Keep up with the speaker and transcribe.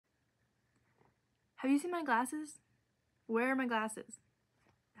Have you seen my glasses? Where are my glasses?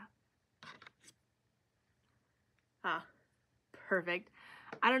 Ah, perfect.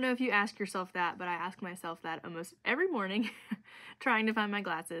 I don't know if you ask yourself that, but I ask myself that almost every morning trying to find my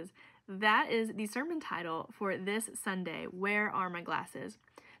glasses. That is the sermon title for this Sunday, Where Are My Glasses?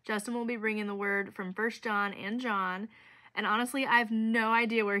 Justin will be bringing the word from 1 John and John, and honestly, I have no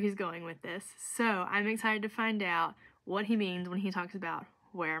idea where he's going with this, so I'm excited to find out what he means when he talks about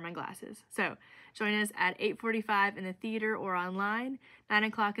where are my glasses. So join us at 8:45 in the theater or online, 9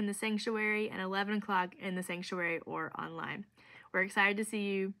 o'clock in the sanctuary, and 11 o'clock in the sanctuary or online. We're excited to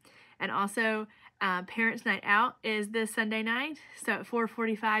see you. And also, Parents' Night Out is this Sunday night. So at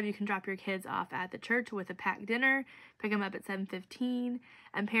 4:45, you can drop your kids off at the church with a packed dinner, pick them up at 7:15,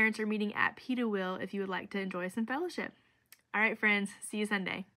 and parents are meeting at Peter Will if you would like to enjoy some fellowship. All right, friends, see you Sunday.